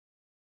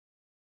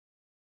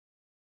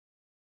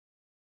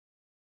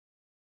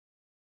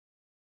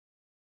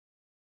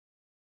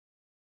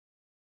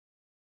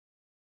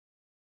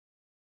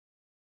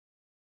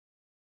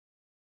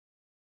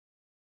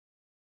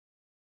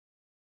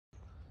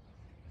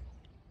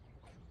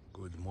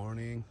Good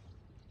morning,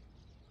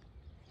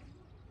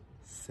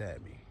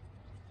 Sami.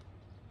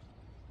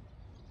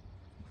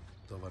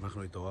 טוב,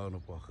 אנחנו התעוררנו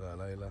פה אחרי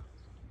הלילה,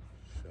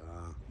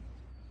 שעה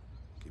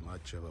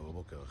כמעט 7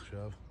 בבוקר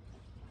עכשיו.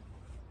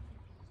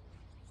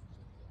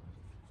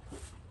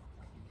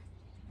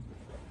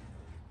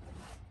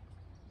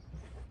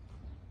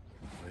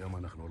 היום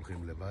אנחנו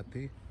הולכים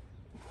לוואתי,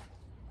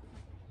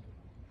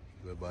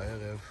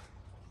 ובערב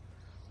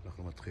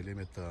אנחנו מתחילים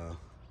את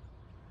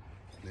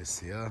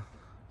הנסיעה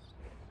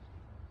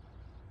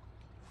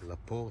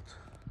לפורט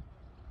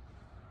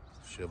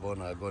שבו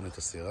נעגון את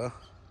הסירה,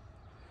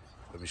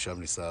 ומשם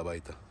ניסע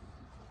הביתה.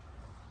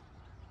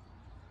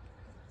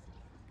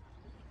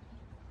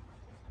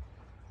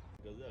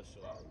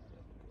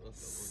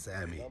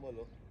 Sami,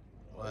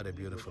 what a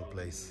beautiful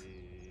place.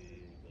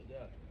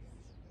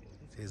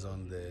 It is on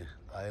the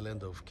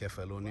island of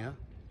Kefalonia.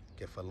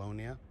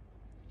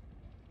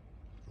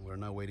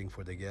 We're now waiting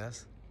for the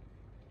gas.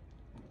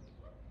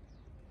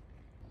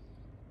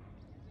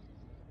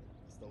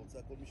 אתה רוצה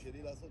הכל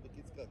משלי לעשות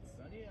בקיצקץ?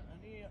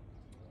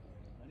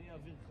 אני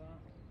אעביר לך,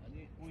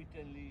 הוא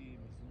ייתן לי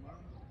מזומן,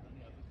 אני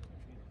אעביר לך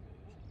בשביל...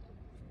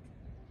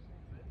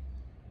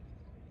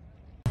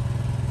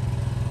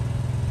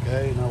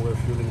 Okay, now we're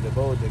fueling the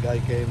boat. The guy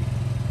came,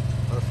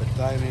 perfect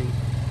timing.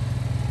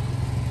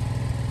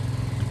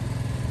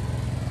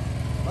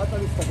 מה אתה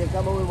מסתכל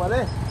כמה הוא ממלא?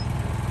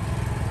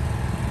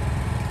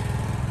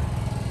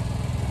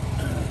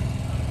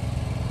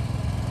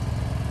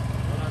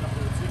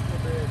 אנחנו יוצאים פה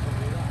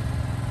בחבילה.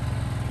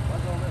 מה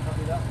זה אומר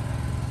חבילה?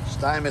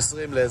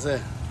 2:20 לזה.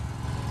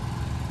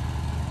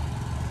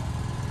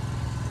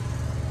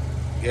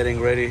 Getting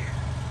ready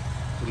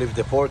to leave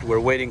the port.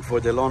 We're waiting for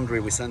the laundry.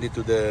 We send it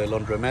to the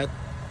laundromat.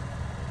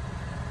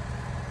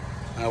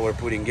 Now we're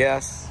putting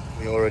gas.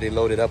 We already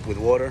loaded up with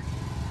water.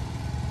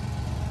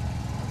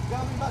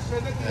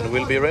 And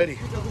we'll be ready.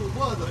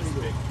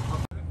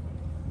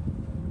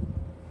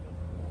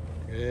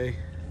 Okay.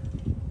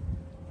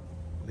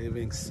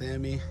 Leaving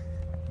Sami.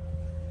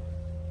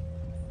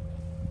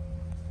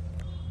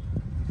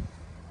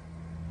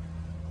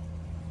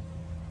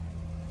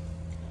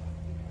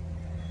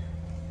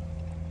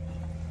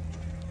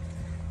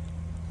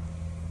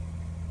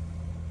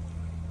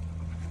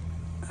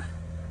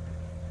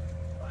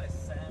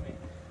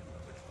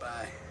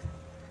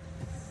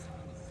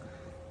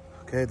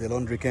 Okay, the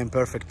laundry came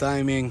perfect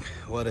timing.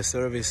 What a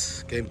service.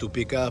 Came to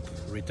pick up,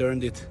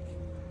 returned it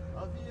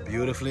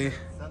beautifully.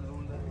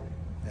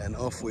 And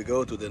off we go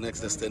to the next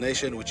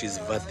destination, which is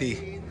Vathy.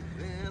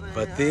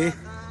 Vathy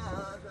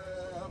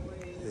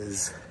is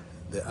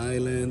the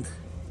island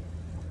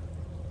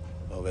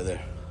over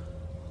there.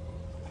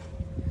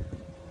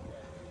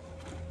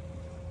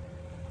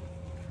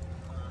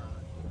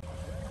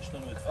 יש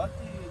לנו את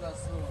ואתי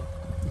לעשות,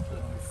 יש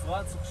לנו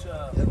מפרץ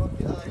עכשיו.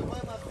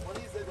 היומיים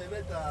האחרונים זה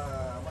באמת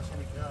מה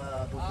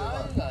שנקרא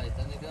דובדבן. היילייט,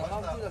 אני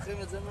אמרתי לכם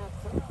את זה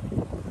מההתחלה.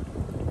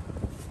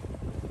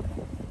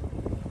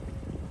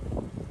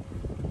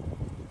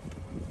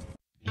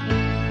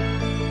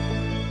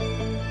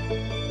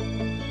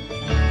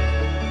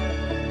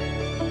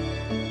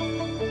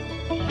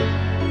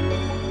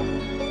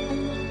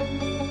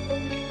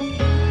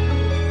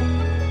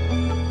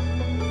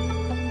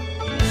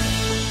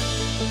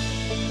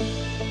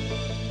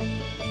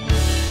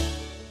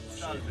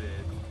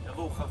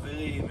 יבואו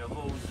חברים,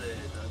 יבואו זה,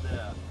 אתה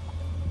יודע,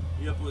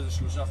 יהיה פה איזה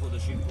 3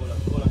 חודשים,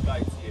 כל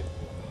הקיץ יהיה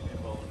פה, יהיה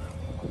בעונה.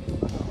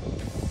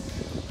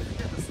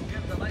 אתה סוגר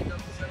את הבית, אתה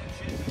לא משלם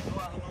שקל,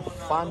 לא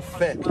ארנונה, Fun לא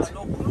fact. חשמל,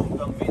 לא כלום,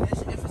 אתה מבין? יש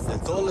אפס... The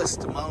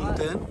tallest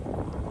mountain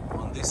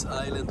on this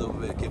island of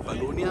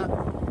Kefalonia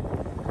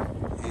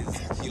is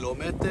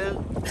kilometer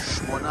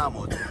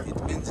 800. It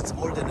means it's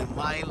more than a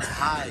mile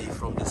high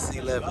from the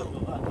sea level.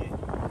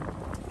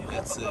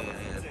 That's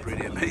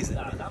pretty amazing.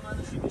 למה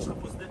אנשים יש לך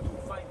פה שדה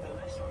תעופה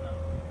אינטרנשיונל?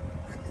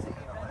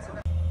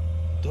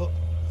 טוב,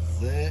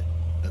 זה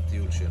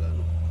הטיול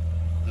שלנו.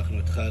 אנחנו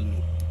התחלנו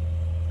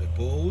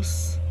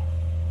בפורוס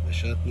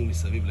ושטנו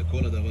מסביב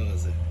לכל הדבר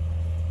הזה.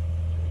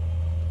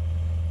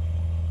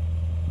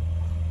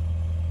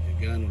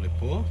 הגענו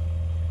לפה,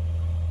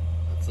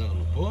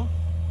 עצרנו פה,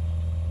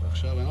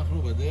 ועכשיו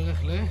אנחנו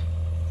בדרך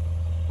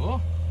פה.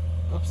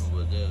 אנחנו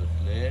בדרך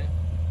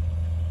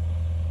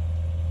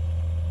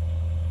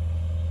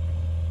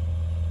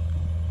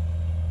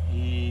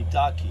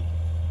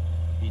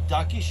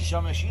איטאקי,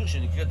 ששם יש עיר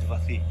שנקראת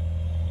ות'י.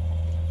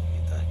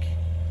 איטאקי.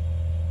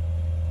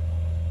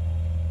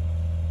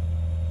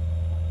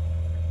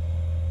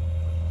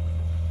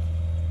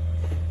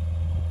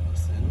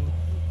 עשינו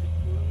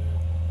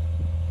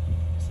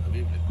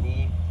מסביב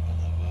לכל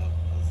הדבר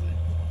הזה.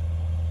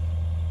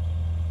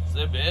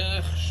 זה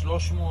בערך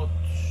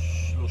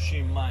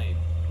 330 מייל.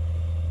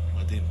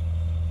 מדהים.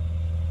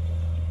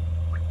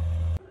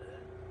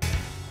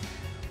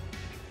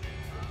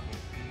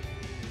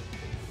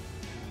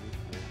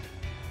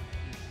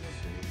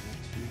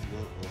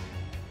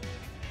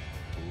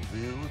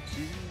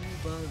 ואותי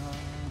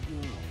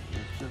ברדיו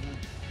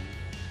לשבת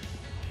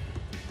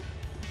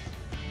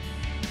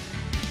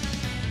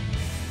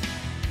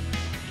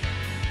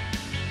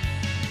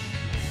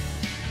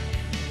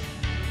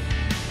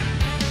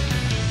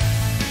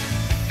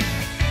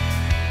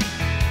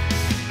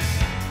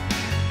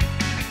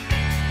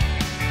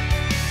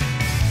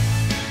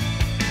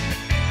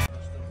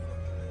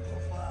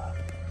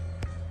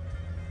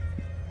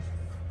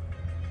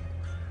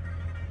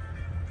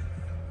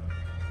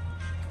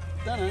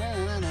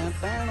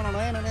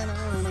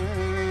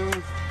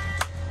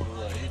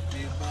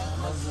ראיתי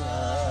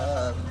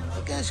במזל,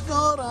 מבקש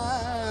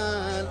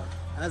גורל,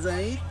 אז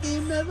הייתי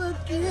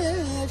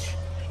מבקש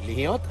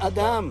להיות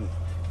אדם.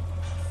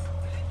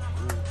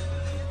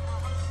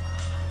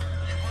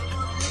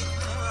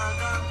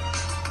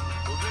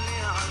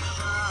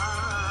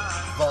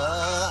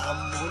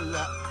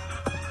 ועמולה.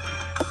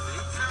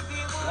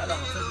 יאללה,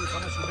 רוצה לך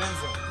משהו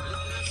בנזו.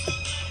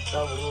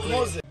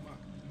 כמו זה.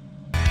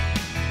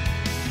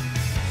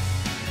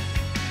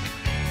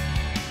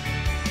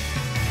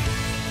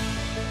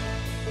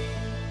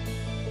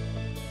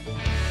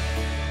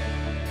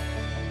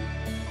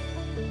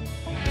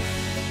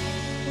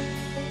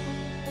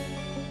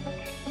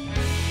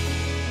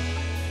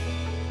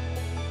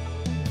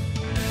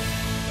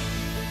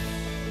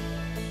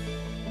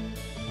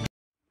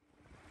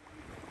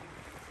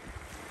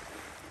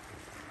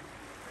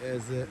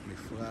 איזה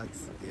מפרץ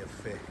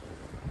יפה.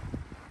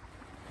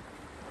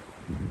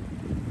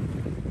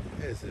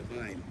 איזה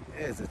מים,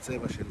 איזה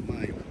צבע של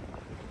מים.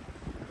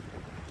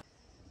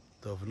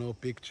 טוב, no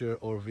picture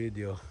or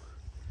video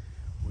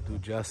would do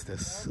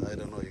justice. I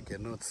don't know, you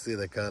cannot see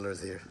the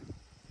colors here.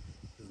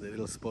 It's the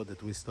little spot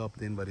that we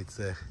stopped in, but it's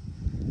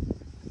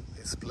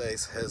this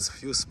place has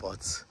few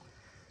spots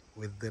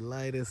with the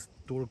lightest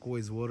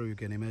turquoise water you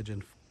can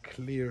imagine,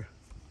 clear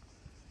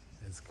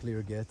as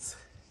clear gets.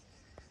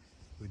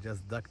 We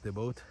just docked the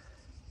boat.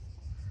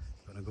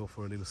 Gonna go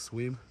for a little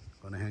swim.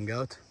 Gonna hang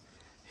out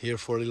here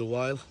for a little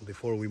while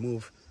before we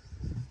move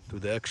to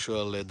the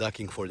actual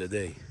docking for the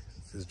day.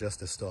 This is just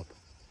a stop.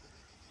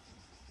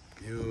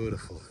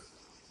 Beautiful.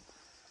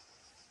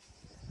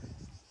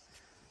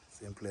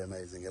 Simply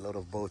amazing. A lot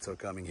of boats are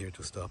coming here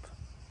to stop.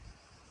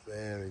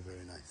 Very,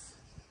 very nice.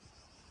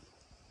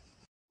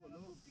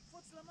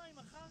 תקפוץ למים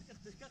אחר כך,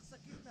 תשכח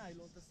שקית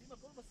ניילון, תשים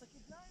הכל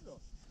בשקית ניילון.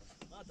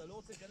 מה, אתה לא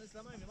רוצה להיכנס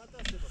למים? ומה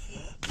תעשה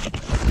בסוף?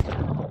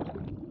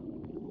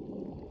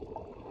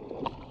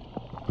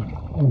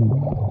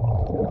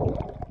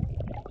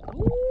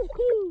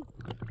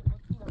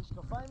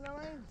 משקפיים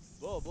למים?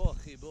 בוא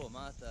אחי, בוא,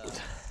 מה אתה...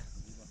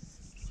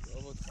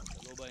 אוהב אותך,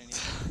 אתה לא בעניין.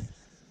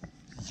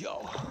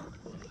 יואו!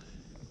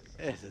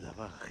 איזה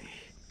דבר, אחי.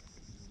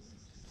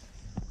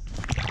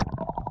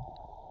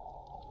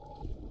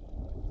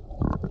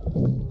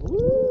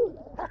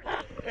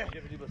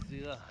 שב לי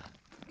בסירה.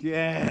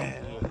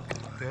 כן!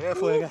 תראה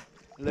איפה הגע.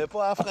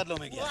 לפה אף אחד לא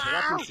מגיע,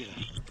 רק עם סירה.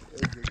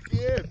 איזה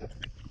כיף!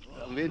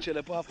 אתה מבין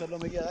שלפה אף אחד לא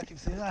מגיע רק עם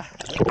סירה?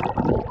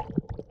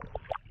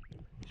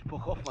 יש פה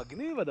חוף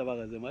מגניב הדבר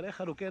הזה, מלא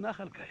חלוקי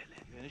נחל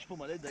כאלה. יש פה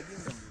מלא דגים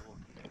גם לראות.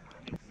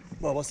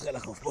 בוא שחל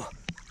לחוף, בוא.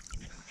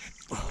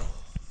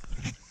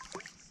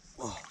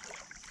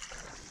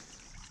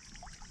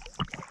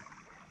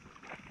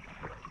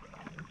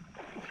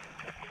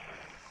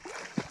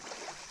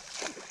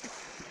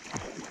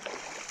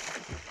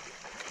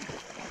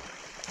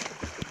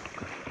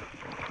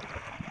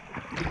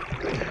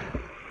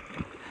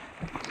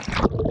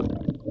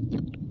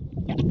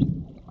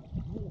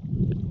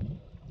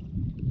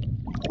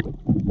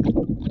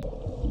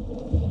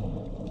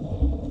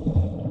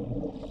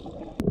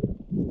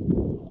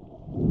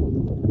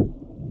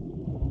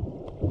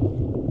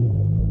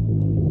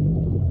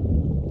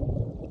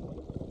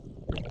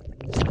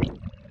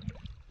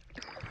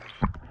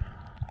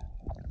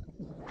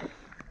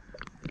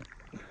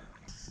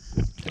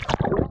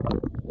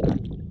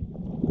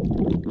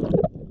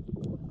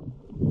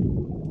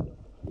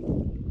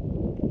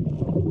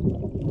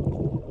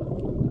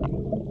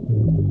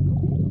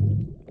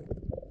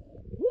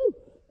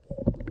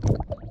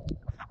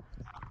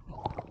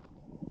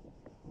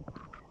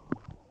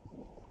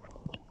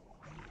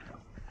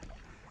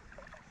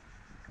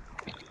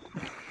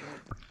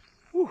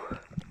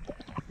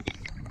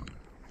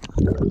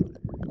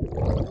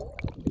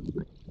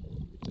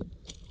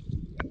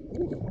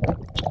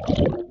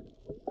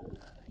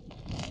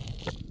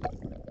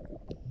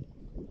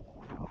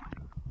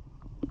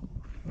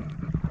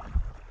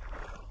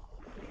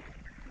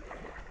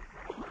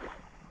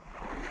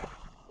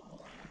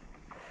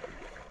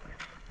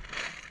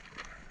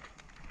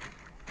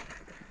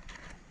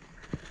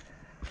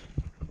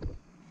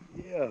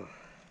 יואו,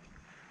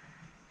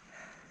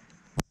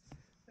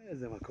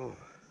 איזה מקום.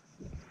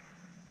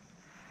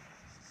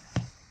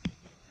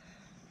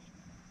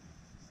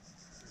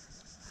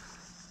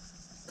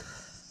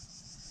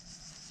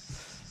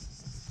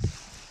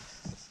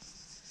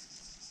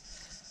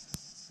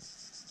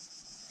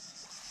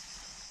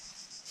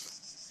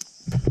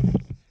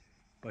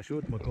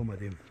 פשוט מקום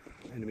מדהים,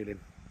 אין מילים.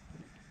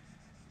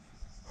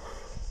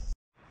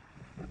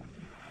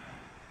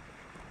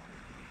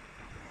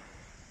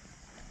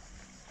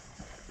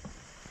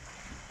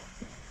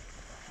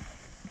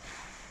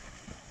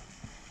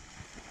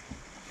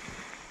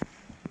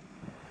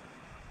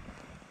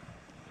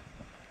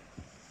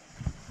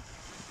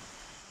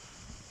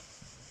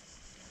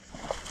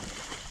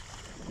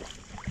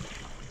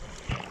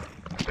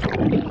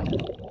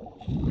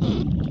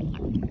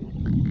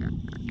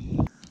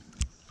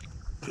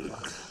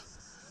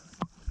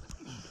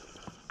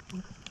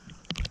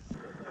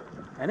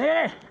 הנה!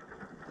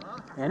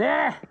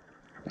 הנה!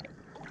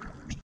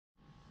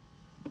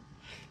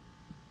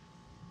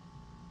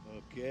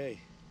 אוקיי.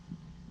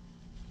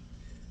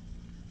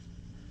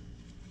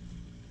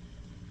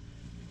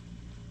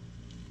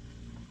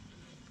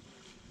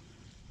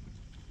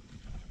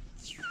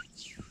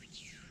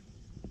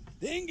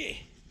 Dinghy!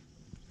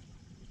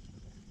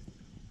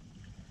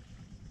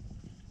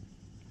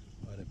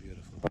 What a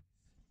beautiful.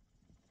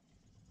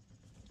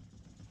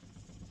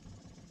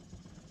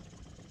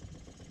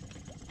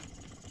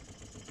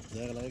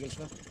 תזהר על הרגל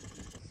שלך.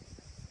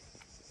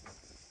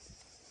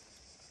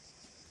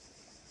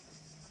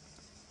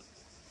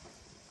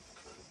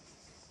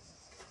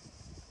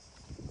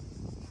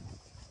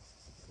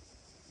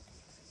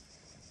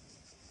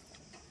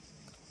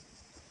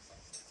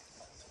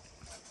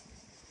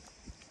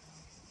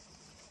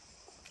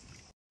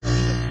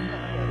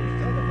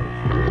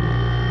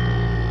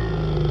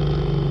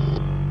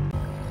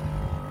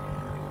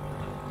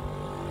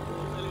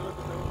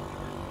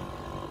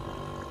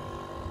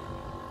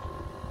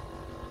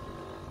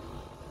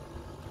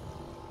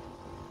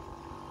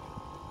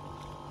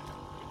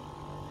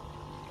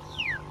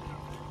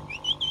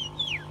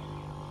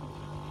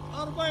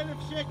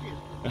 שקל.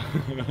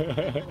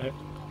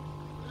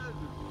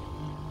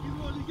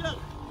 כאילו אוליגר.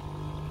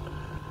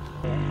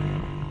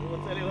 הוא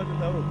רוצה לראות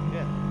את ההוא,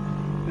 כן.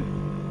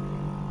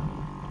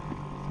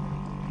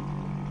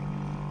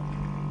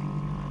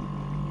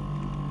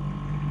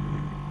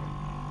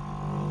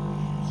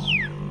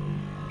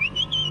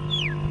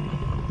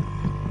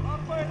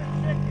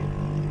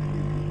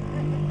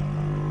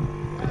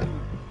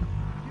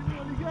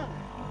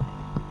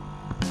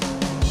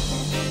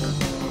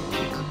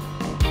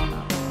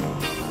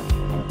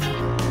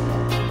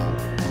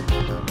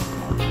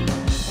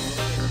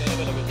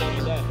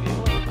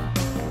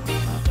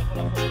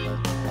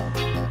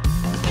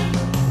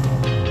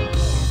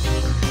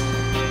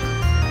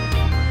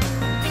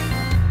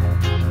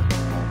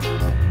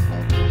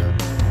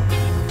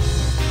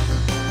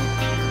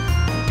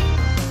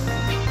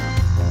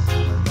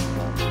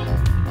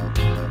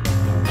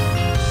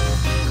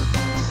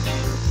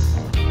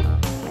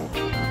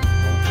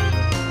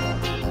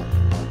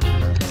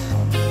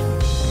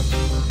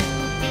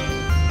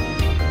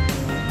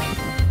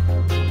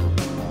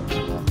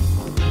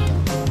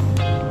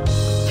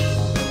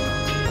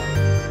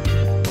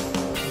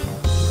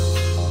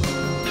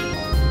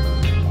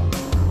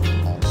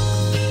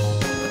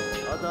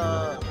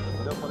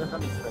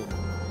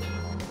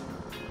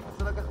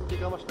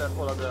 כמה שאתה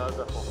יכול עד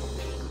החוף.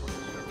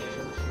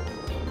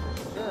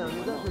 כן, אני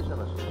יודע שיש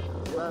אנשים.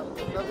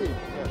 תבין,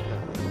 כן, כן.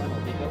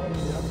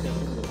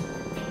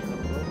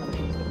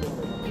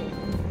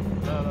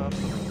 לא, לא.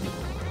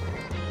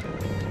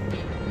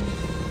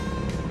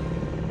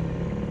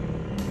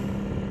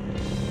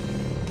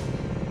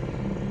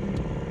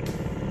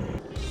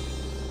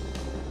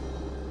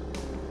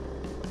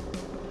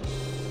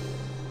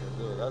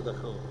 גדול, עד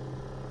החוף.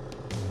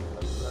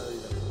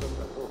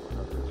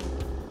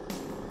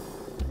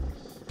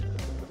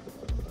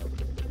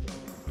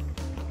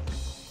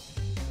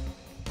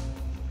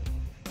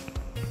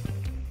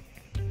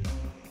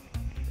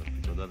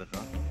 תודה לך.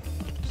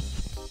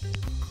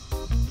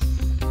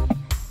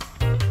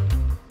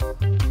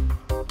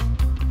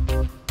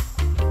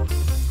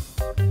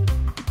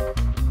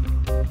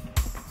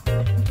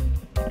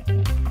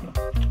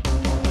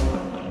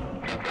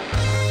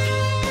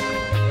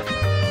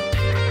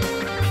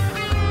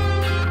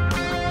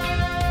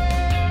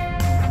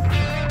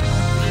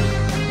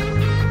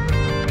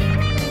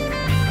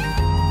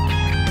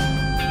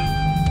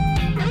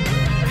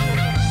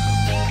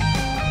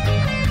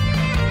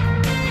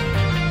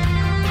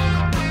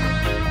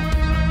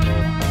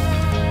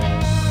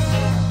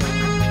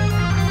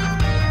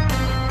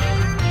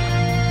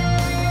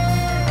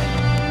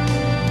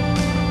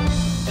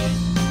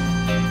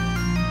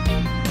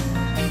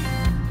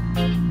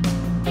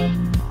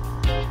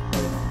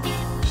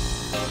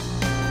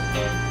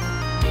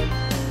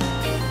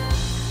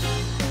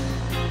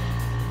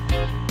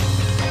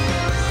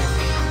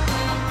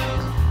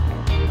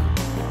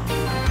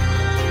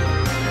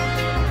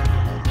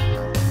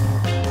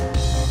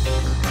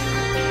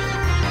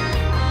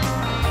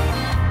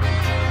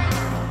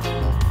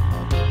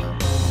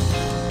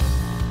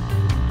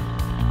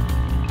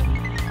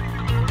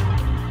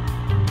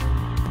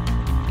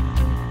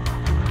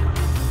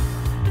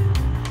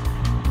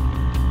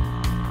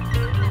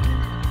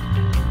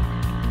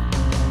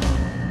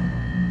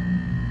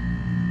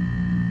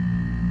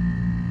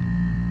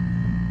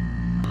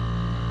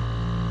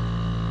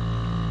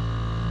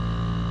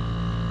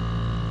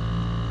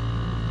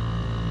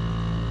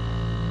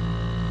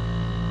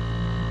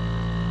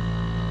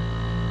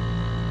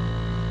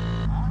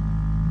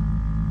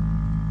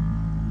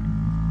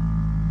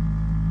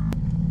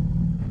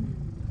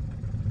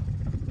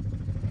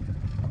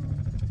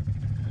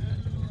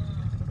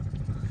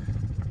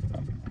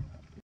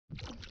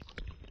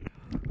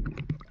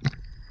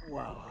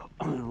 Wow,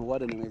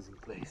 what an amazing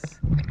place.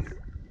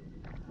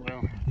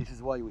 Well, this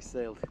is why we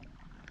sailed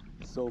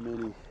so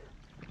many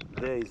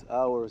days,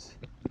 hours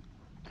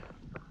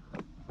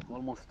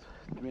almost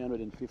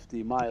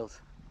 350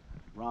 miles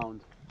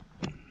round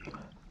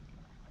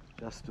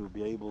just to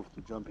be able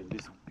to jump in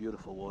this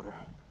beautiful water.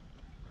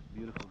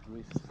 Beautiful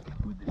breeze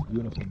with this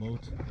beautiful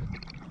boat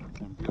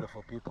and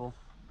beautiful people.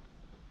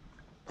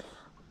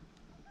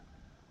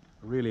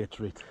 Really a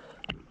treat.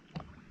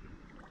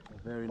 A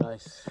very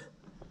nice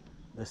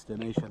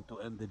destination to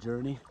end the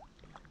journey.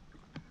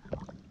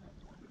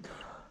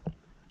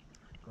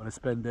 Gonna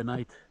spend the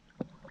night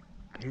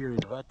here in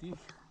Vathy,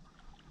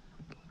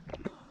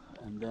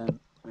 and then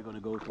we're gonna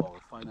go to our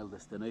final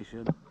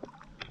destination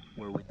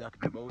where we dock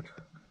the boat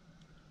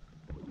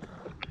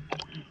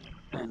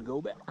and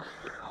go back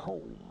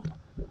home.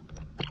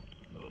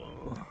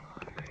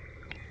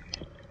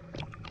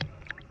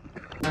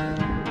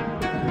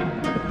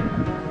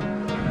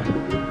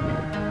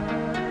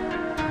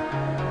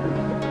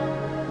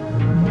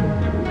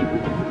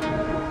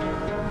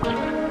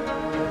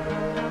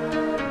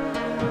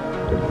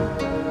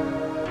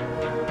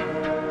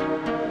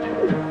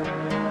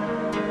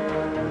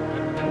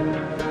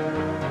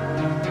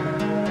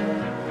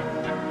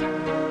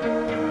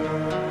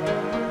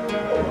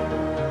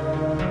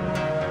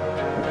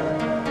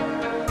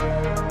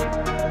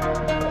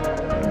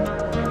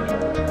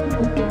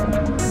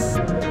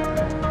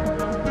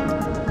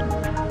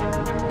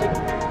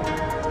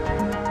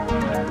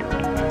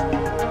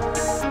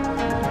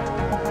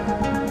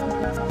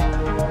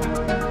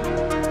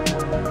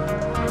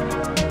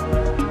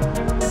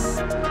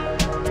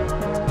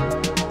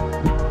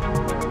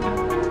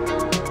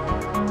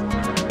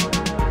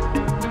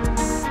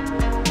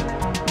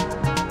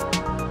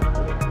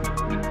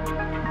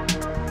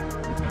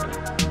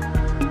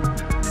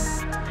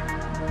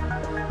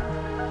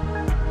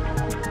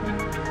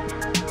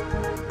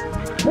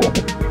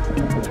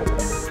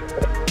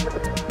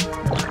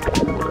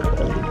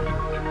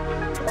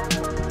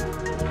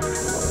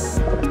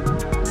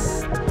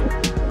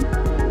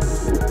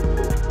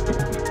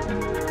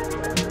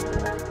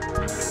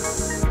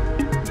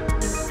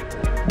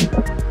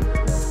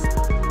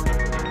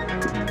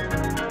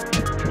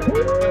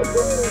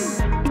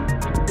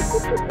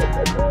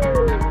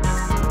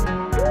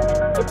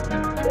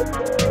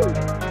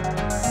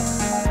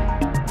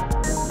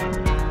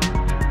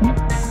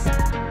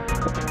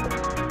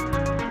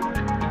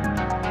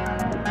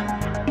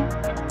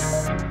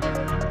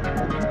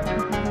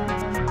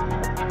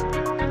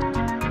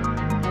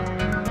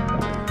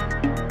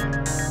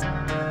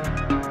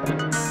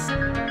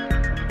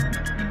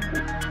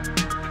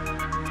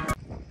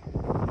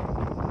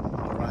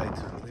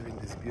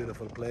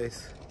 Beautiful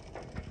place.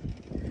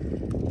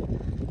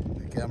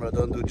 The camera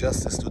don't do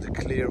justice to the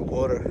clear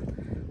water,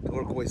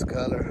 turquoise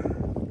color.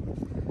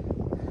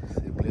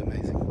 Simply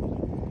amazing.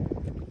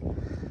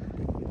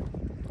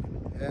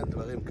 אין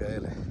דברים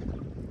כאלה.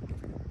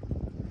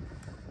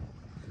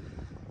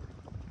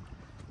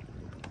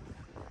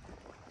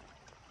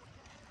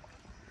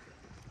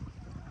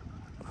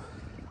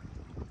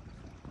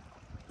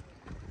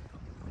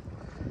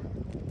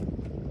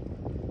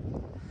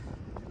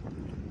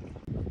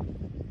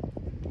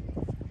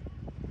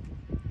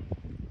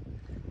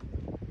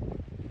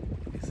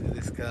 See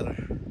this color.